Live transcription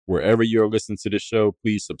Wherever you're listening to the show,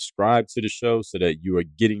 please subscribe to the show so that you are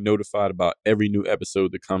getting notified about every new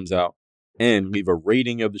episode that comes out. And leave a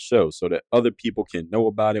rating of the show so that other people can know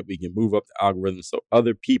about it. We can move up the algorithm so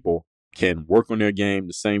other people can work on their game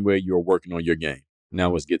the same way you're working on your game.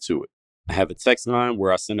 Now let's get to it. I have a text line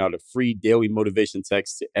where I send out a free daily motivation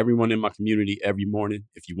text to everyone in my community every morning.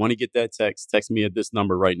 If you want to get that text me at this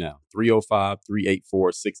number right now,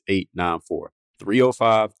 305-384-6894.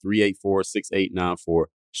 305-384-6894.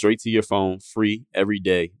 Straight to your phone, free, every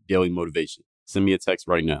day, daily motivation. Send me a text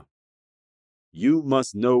right now. You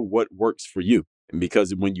must know what works for you. And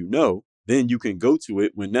because when you know, then you can go to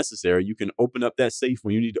it when necessary. You can open up that safe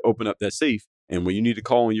when you need to open up that safe. And when you need to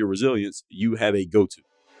call on your resilience, you have a go-to.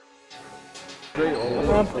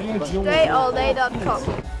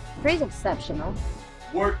 DreAllDay.com. Pretty exceptional.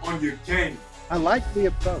 Work on your game. I like the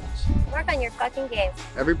approach. Work on your fucking game.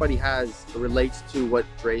 Everybody relates to what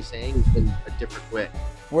Dre's saying in a different way.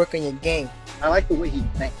 Work on your game. I like the way he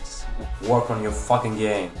thinks. Work on your fucking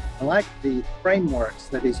game. I like the frameworks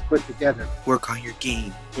that he's put together. Work on your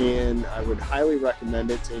game. And I would highly recommend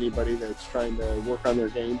it to anybody that's trying to work on their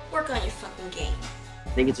game. Work on your fucking game. I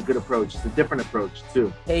think it's a good approach. It's a different approach,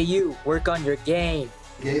 too. Hey, you, work on your game.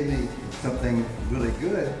 Gave me something really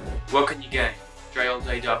good. Work on your game.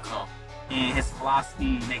 DreAllDay.com. And his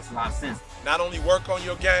philosophy makes a lot of sense. Not only work on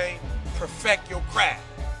your game, perfect your craft.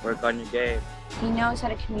 Work on your game. He knows how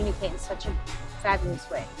to communicate in such a fabulous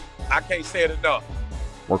way. I can't say it enough.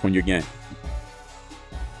 Work on your game.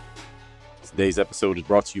 Today's episode is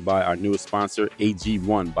brought to you by our newest sponsor,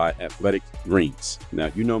 AG1 by Athletic Greens. Now,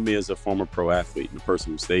 you know me as a former pro athlete and a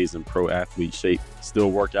person who stays in pro athlete shape,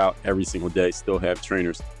 still work out every single day, still have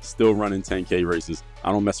trainers, still running 10K races.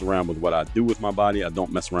 I don't mess around with what I do with my body. I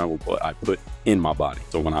don't mess around with what I put in my body.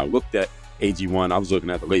 So when I looked at AG1, I was looking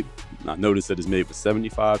at the label. And I noticed that it's made with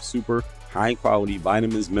 75 super high-quality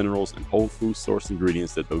vitamins, minerals, and whole food source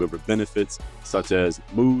ingredients that deliver benefits such as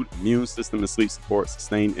mood, immune system, and sleep support,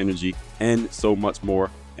 sustained energy, and so much more.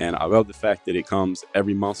 And I love the fact that it comes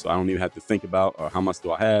every month, so I don't even have to think about how much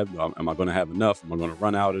do I have? Am I going to have enough? Am I going to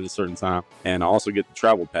run out at a certain time? And I also get the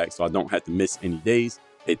travel pack, so I don't have to miss any days.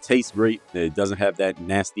 It tastes great. It doesn't have that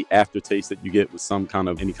nasty aftertaste that you get with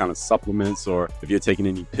any kind of supplements, or if you're taking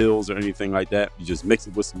any pills or anything like that. You just mix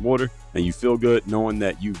it with some water and you feel good knowing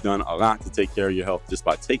that you've done a lot to take care of your health just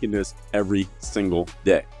by taking this every single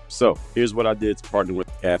day. So here's what I did to partner with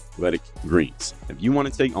Athletic Greens. If you want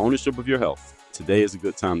to take ownership of your health, today is a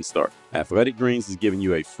good time to start. Athletic Greens is giving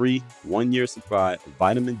you a free 1-year supply of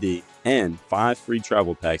vitamin D and 5 free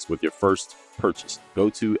travel packs with your first purchase. Go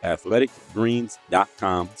to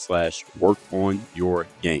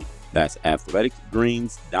athleticgreens.com/workonyourgame. That's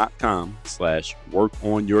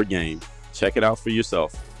athleticgreens.com/workonyourgame. Check it out for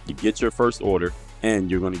yourself. You get your first order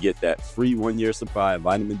and you're going to get that free 1-year supply of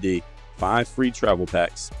vitamin D, 5 free travel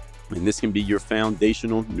packs. And this can be your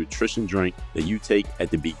foundational nutrition drink that you take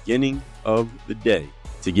at the beginning of the day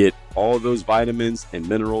to get all those vitamins and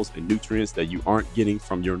minerals and nutrients that you aren't getting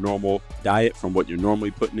from your normal diet, from what you're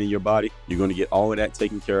normally putting in your body. You're going to get all of that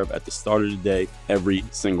taken care of at the start of the day, every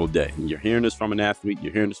single day. And you're hearing this from an athlete.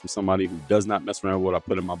 You're hearing this from somebody who does not mess around with what I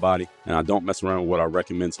put in my body. And I don't mess around with what I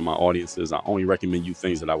recommend to my audiences. I only recommend you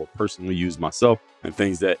things that I will personally use myself and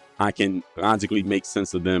things that I can logically make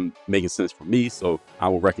sense of them, making sense for me. So I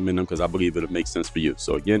will recommend them because I believe it'll make sense for you.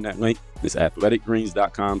 So again, that link is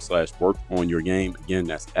athleticgreens.com/workonyourgame. Again,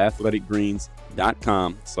 that's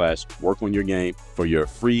athleticgreens.com/workonyourgame for your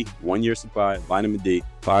free 1-year supply of vitamin D,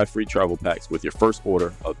 5 free travel packs with your first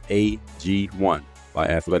order of AG1 by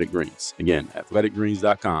Athletic Greens. Again,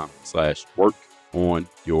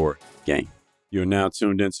 athleticgreens.com/workonyourgame. You're now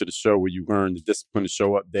tuned into the show where you learn the discipline to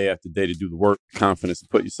show up day after day to do the work, confidence to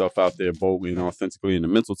put yourself out there boldly and authentically, and the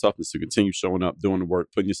mental toughness to continue showing up, doing the work,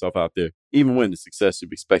 putting yourself out there, even when the success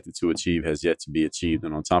you've expected to achieve has yet to be achieved.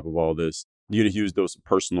 And on top of all this, you need a huge dose of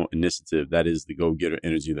personal initiative. That is the go-getter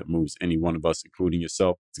energy that moves any one of us, including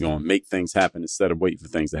yourself. It's going to make things happen instead of waiting for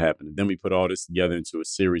things to happen. And then we put all this together into a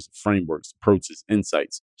series of frameworks, approaches,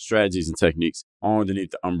 insights, strategies, and techniques, all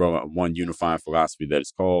underneath the umbrella of one unifying philosophy that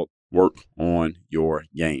is called Work on Your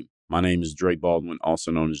Game. My name is Dre Baldwin, also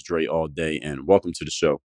known as Dre All Day, and welcome to the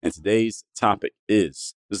show. And today's topic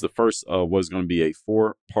this is the first of what is going to be a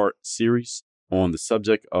 4-part series on the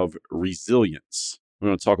subject of resilience. We're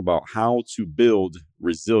going to talk about how to build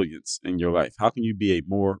resilience in your life. How can you be a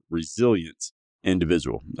more resilient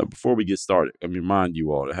individual? Now, before we get started, let me remind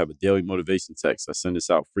you all to have a daily motivation text. I send this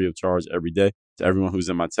out free of charge every day to everyone who's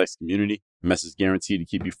in my text community. Message guaranteed to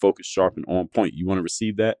keep you focused, sharp, and on point. You want to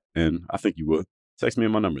receive that? And I think you would. Text me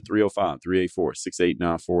on my number,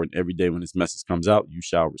 305-384-6894. And every day when this message comes out, you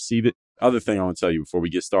shall receive it. Other thing I want to tell you before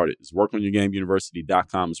we get started is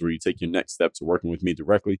workonyourgameuniversity.com is where you take your next step to working with me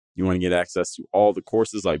directly. You want to get access to all the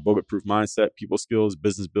courses like Bulletproof Mindset, People Skills,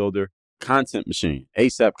 Business Builder, Content Machine,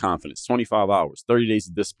 ASAP Confidence, 25 hours, 30 days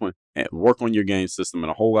of discipline, and Work on Your Game system,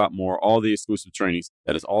 and a whole lot more. All the exclusive trainings.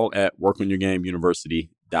 That is all at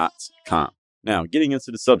workonyourgameuniversity.com. Now, getting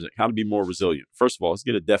into the subject, how to be more resilient. First of all, let's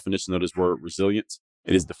get a definition of this word resilience.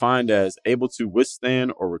 It is defined as able to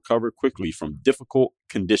withstand or recover quickly from difficult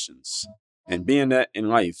conditions. And being that in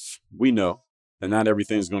life, we know that not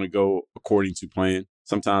everything's going to go according to plan.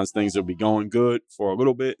 Sometimes things will be going good for a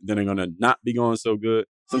little bit, then they're going to not be going so good.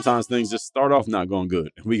 Sometimes things just start off not going good.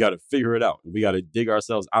 We got to figure it out. We got to dig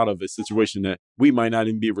ourselves out of a situation that we might not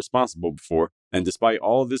even be responsible for. And despite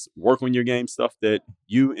all this work on your game stuff that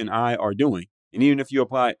you and I are doing, and even if you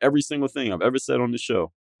apply every single thing I've ever said on the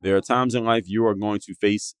show, there are times in life you are going to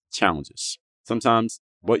face challenges. Sometimes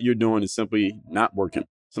what you're doing is simply not working.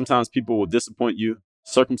 Sometimes people will disappoint you.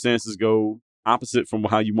 Circumstances go opposite from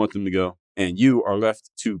how you want them to go, and you are left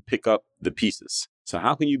to pick up the pieces. So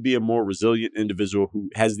how can you be a more resilient individual who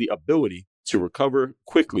has the ability to recover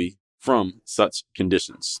quickly from such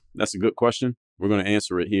conditions? That's a good question. We're going to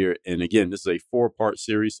answer it here. And again, this is a 4-part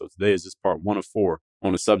series. So today is just part 1 of 4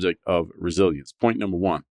 on the subject of resilience. Point number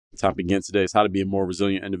 1. The topic again today is how to be a more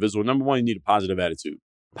resilient individual. Number 1, you need a positive attitude.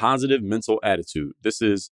 Positive mental attitude. This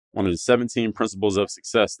is one of the 17 principles of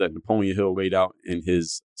success that Napoleon Hill laid out in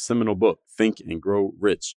his seminal book, Think and Grow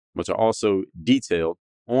Rich, which are also detailed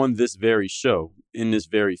on this very show, in this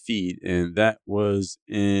very feed. And that was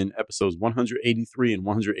in episodes 183 and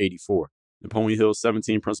 184. Napoleon Hill's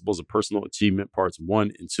 17 Principles of Personal Achievement, parts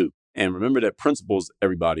 1 and 2. And remember that principles,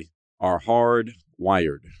 everybody, are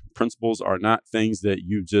hardwired. Principles are not things that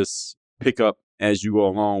you just pick up as you go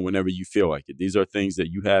along whenever you feel like it. These are things that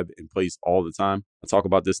you have in place all the time. I talk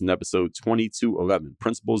about this in episode 2211.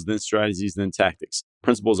 Principles, then strategies, then tactics.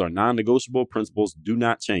 Principles are non-negotiable. Principles do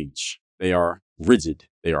not change. They are rigid.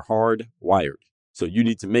 They are hardwired. So you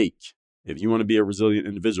need to make, if you want to be a resilient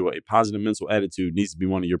individual, a positive mental attitude needs to be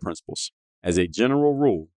one of your principles. As a general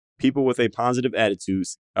rule, people with a positive attitude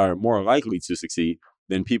are more likely to succeed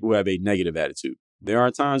than people who have a negative attitude. There are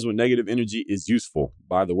times when negative energy is useful,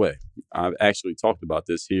 by the way. I've actually talked about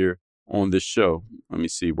this here on this show. Let me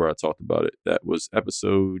see where I talked about it. That was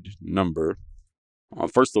episode number. I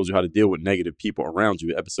first told you how to deal with negative people around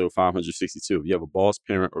you, episode 562. If you have a boss,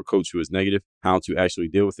 parent, or coach who is negative, how to actually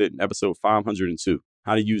deal with it. In episode 502,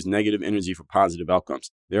 how to use negative energy for positive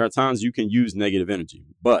outcomes. There are times you can use negative energy,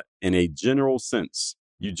 but in a general sense,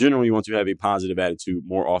 you generally want to have a positive attitude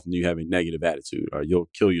more often than you have a negative attitude, or you'll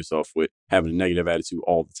kill yourself with having a negative attitude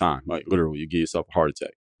all the time. Like literally, you give yourself a heart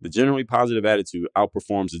attack. The generally positive attitude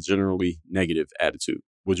outperforms the generally negative attitude.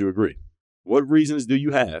 Would you agree? What reasons do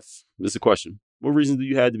you have? This is a question. What reasons do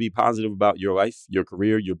you have to be positive about your life, your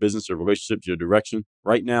career, your business, your relationships, your direction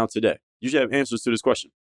right now, today? You should have answers to this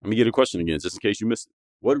question. Let me get a question again, just in case you missed it.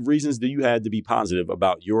 What reasons do you have to be positive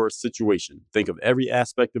about your situation? Think of every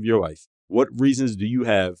aspect of your life. What reasons do you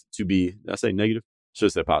have to be, did I say negative? Should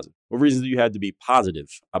have said positive. What reasons do you have to be positive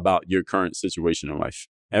about your current situation in life?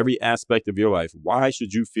 Every aspect of your life, why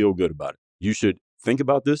should you feel good about it? You should think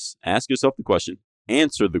about this, ask yourself the question,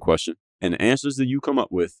 answer the question, and the answers that you come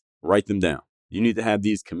up with, write them down. You need to have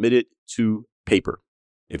these committed to paper.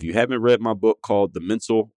 If you haven't read my book called The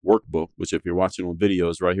Mental Workbook, which if you're watching on video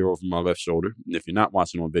is right here over my left shoulder. And if you're not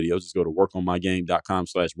watching on video, just go to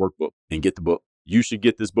workonmygame.com/workbook and get the book. You should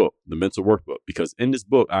get this book, The Mental Workbook, because in this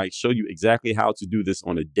book, I show you exactly how to do this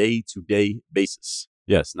on a day-to-day basis.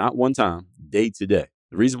 Yes, not one time, day-to-day.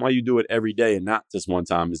 The reason why you do it every day and not just one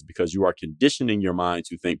time is because you are conditioning your mind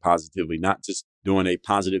to think positively, not just doing a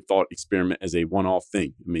positive thought experiment as a one-off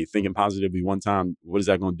thing. I mean, thinking positively one time, what is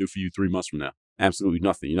that going to do for you 3 months from now? Absolutely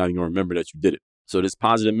nothing. You're not even going to remember that you did it. So this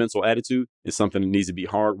positive mental attitude is something that needs to be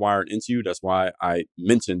hardwired into you. That's why I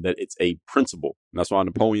mentioned that it's a principle. And that's why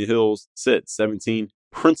Napoleon Hill said 17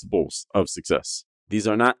 principles of success. These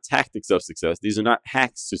are not tactics of success. These are not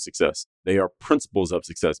hacks to success. They are principles of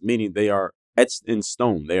success, meaning they are etched in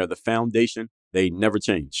stone. They are the foundation. They never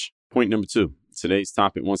change. Point number 2. Today's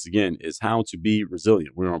topic, once again, is how to be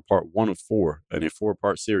resilient. We're on part 1 of 4 in a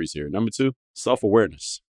 4-part series here. Number 2,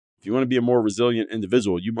 self-awareness. If you want to be a more resilient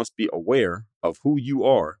individual, you must be aware of who you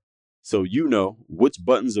are so you know which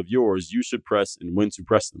buttons of yours you should press and when to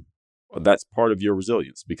press them. Well, that's part of your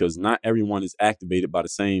resilience because not everyone is activated by the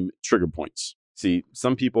same trigger points. See,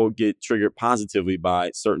 some people get triggered positively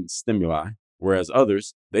by certain stimuli, whereas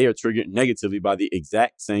others, they are triggered negatively by the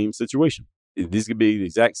exact same situation. This could be the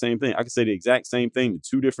exact same thing. I could say the exact same thing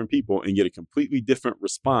to 2 different people and get a completely different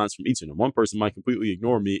response from each of them. One person might completely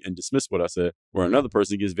ignore me and dismiss what I said, where another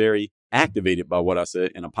person gets very activated by what I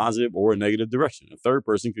said in a positive or a negative direction. A third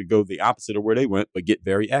person could go the opposite of where they went, but get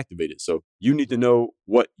very activated. So you need to know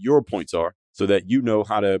what your points are so that you know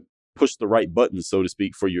how to push the right buttons, so to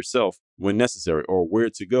speak, for yourself when necessary, or where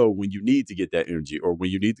to go when you need to get that energy or when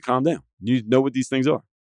you need to calm down. You need to know what these things are.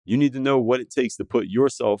 You need to know what it takes to put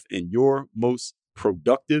yourself in your most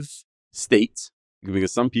productive state,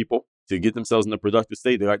 because some people, to get themselves in a productive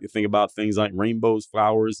state, they like to think about things like rainbows,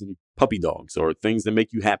 flowers, and puppy dogs, or things that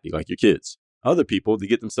make you happy, like your kids. Other people, to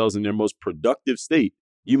get themselves in their most productive state,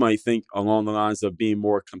 you might think along the lines of being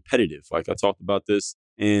more competitive. Like I talked about this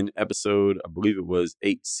in episode, I believe it was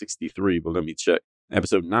 863, but let me check.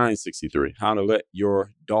 Episode 963, how to let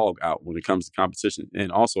your dog out when it comes to competition. And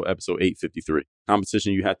also episode 853,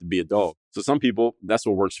 competition, you have to be a dog. So some people, that's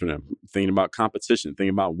what works for them. Thinking about competition,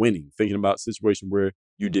 thinking about winning, thinking about a situation where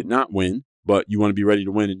you did not win, but you want to be ready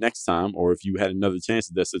to win it next time. Or if you had another chance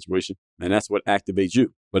at that situation, and that's what activates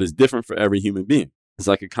you. But it's different for every human being. It's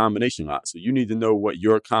like a combination lot. So you need to know what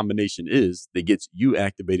your combination is that gets you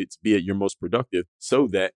activated to be at your most productive so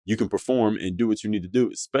that you can perform and do what you need to do,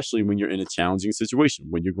 especially when you're in a challenging situation,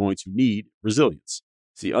 when you're going to need resilience.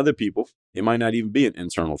 See, other people, it might not even be an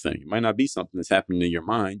internal thing. It might not be something that's happening in your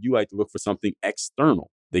mind. You like to look for something external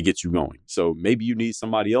that gets you going. So maybe you need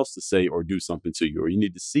somebody else to say or do something to you, or you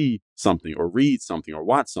need to see something or read something or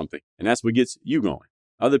watch something. And that's what gets you going.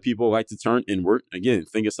 Other people like to turn inward. Again,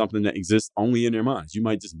 think of something that exists only in their minds. You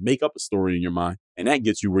might just make up a story in your mind, and that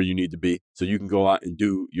gets you where you need to be so you can go out and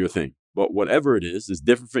do your thing. But whatever it is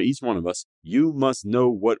different for each one of us. You must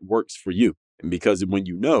know what works for you. And because when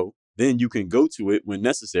you know, then you can go to it when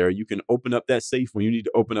necessary. You can open up that safe when you need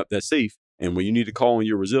to open up that safe. And when you need to call on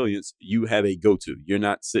your resilience, you have a go-to. You're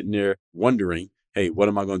not sitting there wondering, hey, what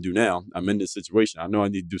am I going to do now? I'm in this situation. I know I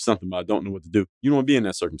need to do something, but I don't know what to do. You don't want to be in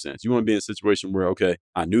that circumstance. You want to be in a situation where, okay,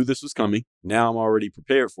 I knew this was coming. Now I'm already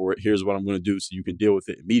prepared for it. Here's what I'm going to do so you can deal with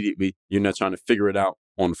it immediately. You're not trying to figure it out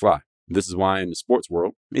on the fly. This is why in the sports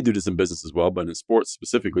world, they do this in business as well, but in sports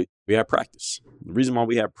specifically, we have practice. The reason why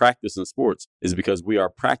we have practice in sports is because we are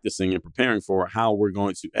practicing and preparing for how we're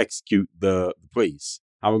going to execute the plays,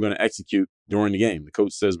 how we're going to execute during the game. The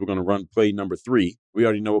coach says we're going to run play number 3. We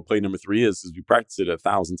already know what play number 3 is because we practiced it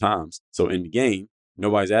 1,000 times. So in the game,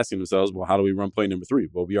 nobody's asking themselves, well, how do we run play number 3?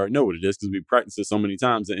 Well, we already know what it is because we practiced it so many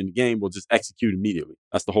times that in the game, we'll just execute immediately.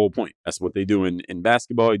 That's the whole point. That's what they do in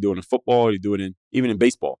basketball. They do it in football. They do it even in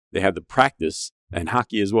baseball. They have the practice, and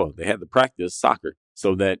hockey as well. They have the practice, soccer,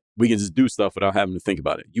 so that we can just do stuff without having to think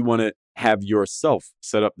about it. You want to have yourself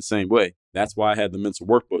set up the same way. That's why I had the mental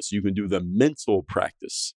workbook, so you can do the mental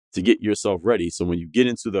practice to get yourself ready. So when you get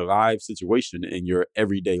into the live situation in your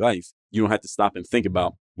everyday life, you don't have to stop and think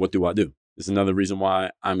about, what do I do? This is another reason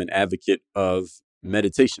why I'm an advocate of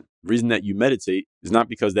meditation. The reason that you meditate is not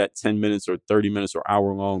because that 10 minutes or 30 minutes or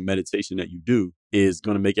hour-long meditation that you do is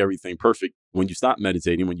going to make everything perfect when you stop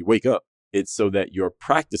meditating, when you wake up. It's so that you're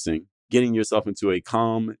practicing getting yourself into a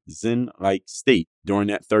calm, Zen-like state during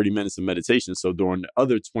that 30 minutes of meditation. So during the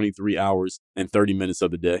other 23 hours and 30 minutes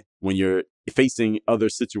of the day, when you're facing other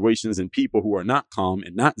situations and people who are not calm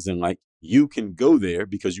and not Zen-like, you can go there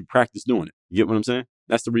because you practice doing it. You get what I'm saying?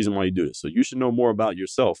 That's the reason why you do this. So you should know more about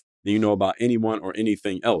yourself than you know about anyone or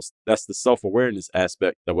anything else. That's the self-awareness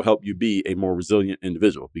aspect that will help you be a more resilient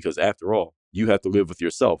individual, because after all, you have to live with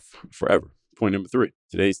yourself forever. Point number 3.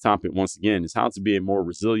 Today's topic, once again, is how to be a more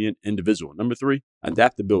resilient individual. Number 3,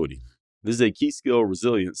 adaptability. This is a key skill,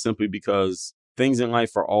 resilience, simply because things in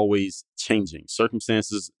life are always changing.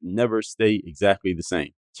 Circumstances never stay exactly the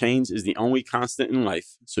same. Change is the only constant in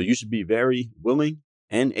life, so you should be very willing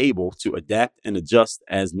and able to adapt and adjust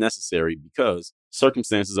as necessary, because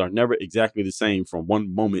circumstances are never exactly the same from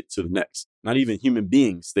one moment to the next. Not even human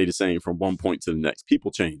beings stay the same from one point to the next.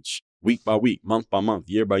 People change week by week, month by month,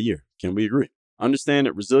 year by year. Can we agree? Understand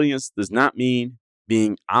that resilience does not mean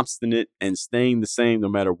being obstinate and staying the same no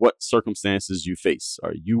matter what circumstances you face.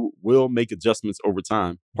 You will make adjustments over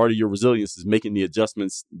time. Part of your resilience is making the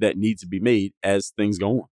adjustments that need to be made as things go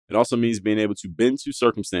on. It also means being able to bend to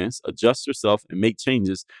circumstance, adjust yourself, and make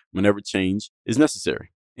changes whenever change is necessary.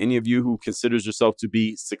 Any of you who considers yourself to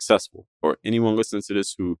be successful, or anyone listening to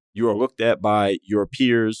this who you are looked at by your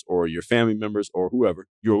peers or your family members or whoever,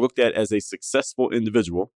 you are looked at as a successful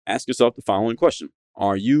individual, ask yourself the following question.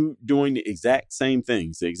 Are you doing the exact same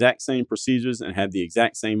things, the exact same procedures, and have the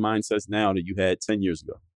exact same mindsets now that you had 10 years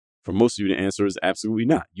ago? For most of you, the answer is absolutely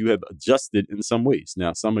not. You have adjusted in some ways.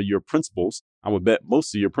 Now, some of your principles, I would bet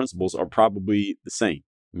most of your principles are probably the same.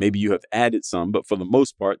 Maybe you have added some, but for the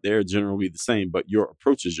most part, they're generally the same. But your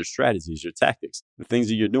approaches, your strategies, your tactics, the things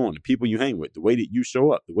that you're doing, the people you hang with, the way that you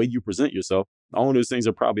show up, the way you present yourself, all of those things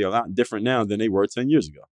are probably a lot different now than they were 10 years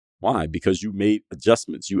ago. Why? Because you made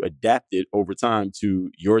adjustments. You adapted over time to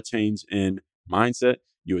your change in mindset.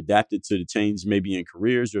 You adapted to the change maybe in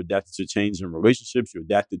careers. You adapted to change in relationships. You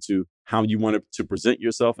adapted to how you wanted to present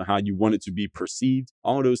yourself and how you wanted to be perceived.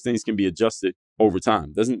 All of those things can be adjusted over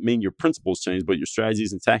time. Doesn't mean your principles change, but your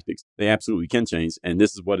strategies and tactics, they absolutely can change. And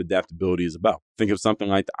this is what adaptability is about. Think of something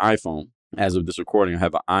like the iPhone. As of this recording, I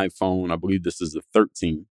have an iPhone. I believe this is the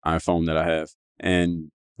 13 iPhone that I have.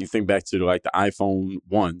 And you think back to like the iPhone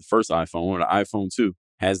 1, the first iPhone, or the iPhone 2.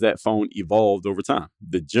 Has that phone evolved over time?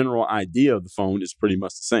 The general idea of the phone is pretty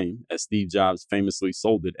much the same, as Steve Jobs famously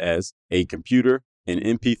sold it as a computer, an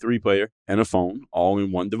MP3 player, and a phone all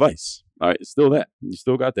in one device. All right, it's still that. You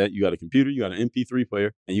still got that. You got a computer, you got an MP3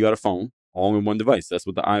 player, and you got a phone all in one device. That's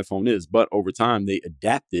what the iPhone is. But over time, they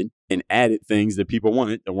adapted and added things that people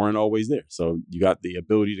wanted that weren't always there. So you got the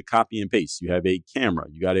ability to copy and paste. You have a camera.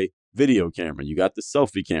 You got a video camera. You got the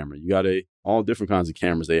selfie camera. You got all different kinds of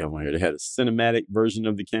cameras they have on here. They had a cinematic version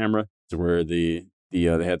of the camera to where they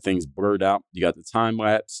had things blurred out. You got the time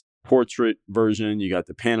lapse portrait version. You got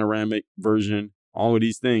the panoramic version. All of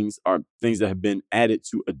these things are things that have been added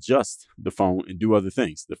to adjust the phone and do other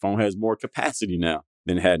things. The phone has more capacity now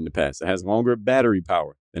than it had in the past. It has longer battery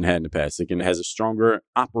power than it had in the past. It has a stronger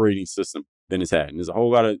operating system than it's had. And there's a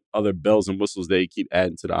whole lot of other bells and whistles they keep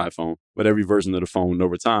adding to the iPhone. But every version of the phone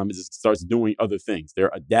over time, it just starts doing other things.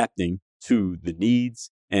 They're adapting to the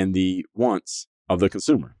needs and the wants of the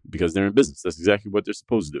consumer because they're in business. That's exactly what they're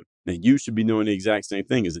supposed to do. And you should be doing the exact same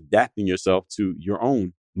thing, is adapting yourself to your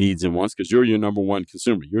own needs and wants because you're your number one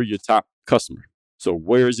consumer. You're your top customer. So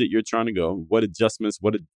where is it you're trying to go? What adjustments,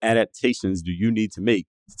 what adaptations do you need to make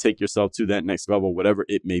to take yourself to that next level, whatever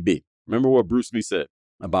it may be? Remember what Bruce Lee said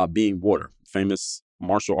about being water. Famous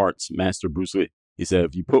martial arts master Bruce Lee. He said,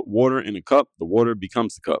 if you put water in a cup, the water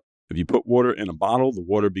becomes the cup. If you put water in a bottle, the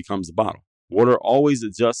water becomes the bottle. Water always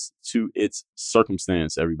adjusts to its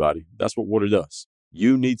circumstance, everybody. That's what water does.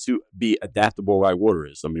 You need to be adaptable like water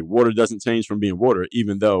is. I mean, water doesn't change from being water,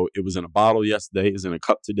 even though it was in a bottle yesterday, it's in a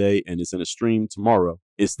cup today, and it's in a stream tomorrow.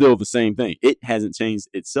 It's still the same thing. It hasn't changed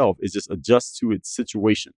itself. It just adjusts to its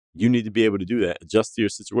situation. You need to be able to do that, adjust to your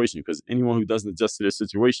situation, because anyone who doesn't adjust to their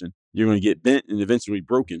situation, you're going to get bent and eventually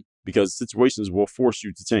broken because situations will force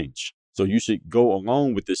you to change. So you should go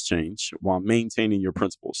along with this change while maintaining your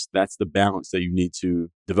principles. That's the balance that you need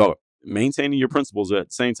to develop. Maintaining your principles at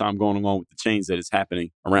the same time going along with the change that is happening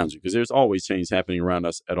around you, because there's always change happening around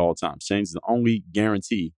us at all times. Change is the only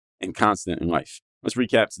guarantee and constant in life. Let's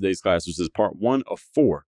recap today's class, which is part 1 of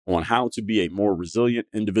 4 on how to be a more resilient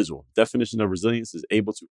individual. Definition of resilience is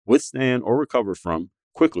able to withstand or recover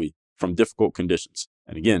quickly from difficult conditions.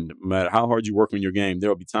 And again, no matter how hard you work on your game, there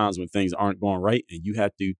will be times when things aren't going right, and you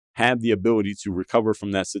have to have the ability to recover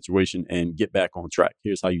from that situation and get back on track.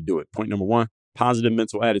 Here's how you do it. Point number 1. Positive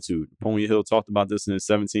mental attitude. Napoleon Hill talked about this in his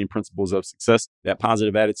 17 Principles of Success. That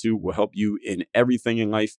positive attitude will help you in everything in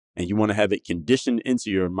life, and you want to have it conditioned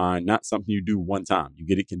into your mind, not something you do one time. You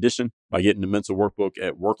get it conditioned by getting the mental workbook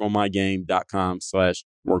at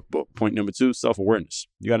workonmygame.com/workbook. Point number 2, self-awareness.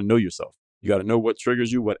 You got to know yourself. You got to know what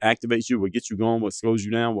triggers you, what activates you, what gets you going, what slows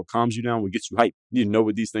you down, what calms you down, what gets you hyped. You need to know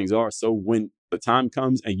what these things are. So when the time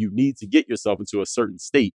comes and you need to get yourself into a certain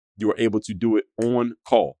state, you are able to do it on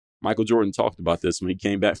call. Michael Jordan talked about this when he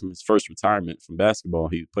came back from his first retirement from basketball.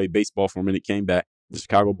 He played baseball for a minute, came back. The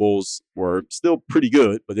Chicago Bulls were still pretty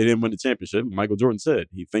good, but they didn't win the championship. Michael Jordan said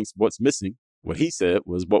he thinks what's missing. What he said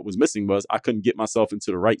was what was missing was I couldn't get myself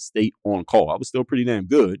into the right state on call. I was still pretty damn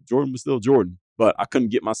good. Jordan was still Jordan, but I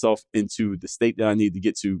couldn't get myself into the state that I needed to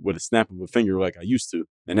get to with a snap of a finger like I used to.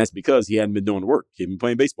 And that's because he hadn't been doing the work. He had been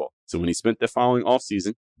playing baseball. So when he spent the following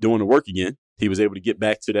offseason doing the work again, he was able to get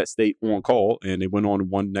back to that state on call, and they went on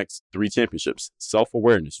and won the next 3 championships.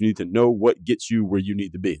 Self-awareness. You need to know what gets you where you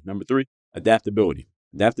need to be. Number 3, adaptability.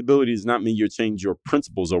 Adaptability does not mean you change your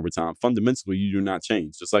principles over time. Fundamentally, you do not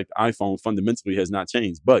change. Just like the iPhone fundamentally has not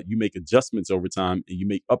changed, but you make adjustments over time and you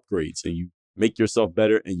make upgrades and you make yourself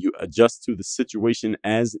better and you adjust to the situation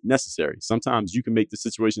as necessary. Sometimes you can make the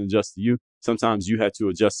situation adjust to you. Sometimes you have to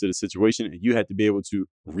adjust to the situation, and you have to be able to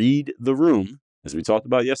read the room, as we talked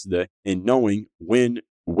about yesterday, and knowing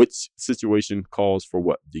which situation calls for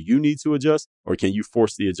what. Do you need to adjust, or can you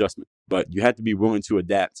force the adjustment? But you have to be willing to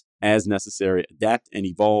adapt as necessary, adapt and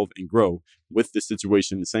evolve and grow with the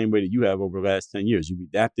situation the same way that you have over the last 10 years. You've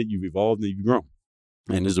adapted, you've evolved, and you've grown.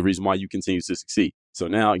 And there's a reason why you continue to succeed. So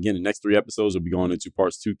now, again, the next 3 episodes will be going into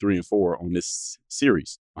parts 2, 3, and 4 on this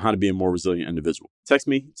series on how to be a more resilient individual. Text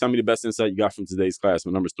me. Tell me the best insight you got from today's class.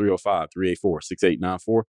 My number is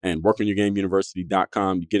 305-384-6894 and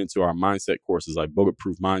workonyourgameuniversity.com. You get into our mindset courses like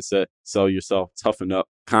Bulletproof Mindset, Sell Yourself, Toughen Up,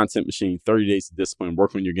 Content Machine, 30 Days to Discipline,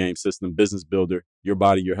 Work on Your Game System, Business Builder, Your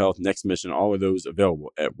Body, Your Health, Next Mission. All of those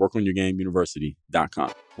available at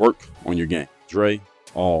workonyourgameuniversity.com. Work on your game. Dre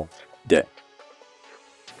all day.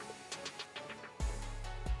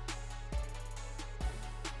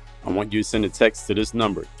 I want you to send a text to this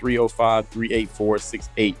number,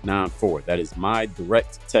 305-384-6894. That is my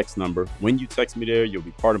direct text number. When you text me there, you'll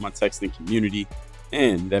be part of my texting community.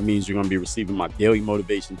 And that means you're going to be receiving my daily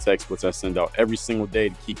motivation text, which I send out every single day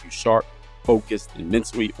to keep you sharp, focused, and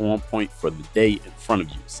mentally on point for the day in front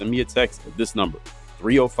of you. Send me a text at this number,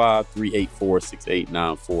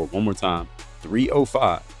 305-384-6894. One more time,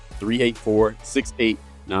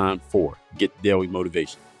 305-384-6894. Get daily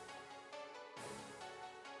motivation.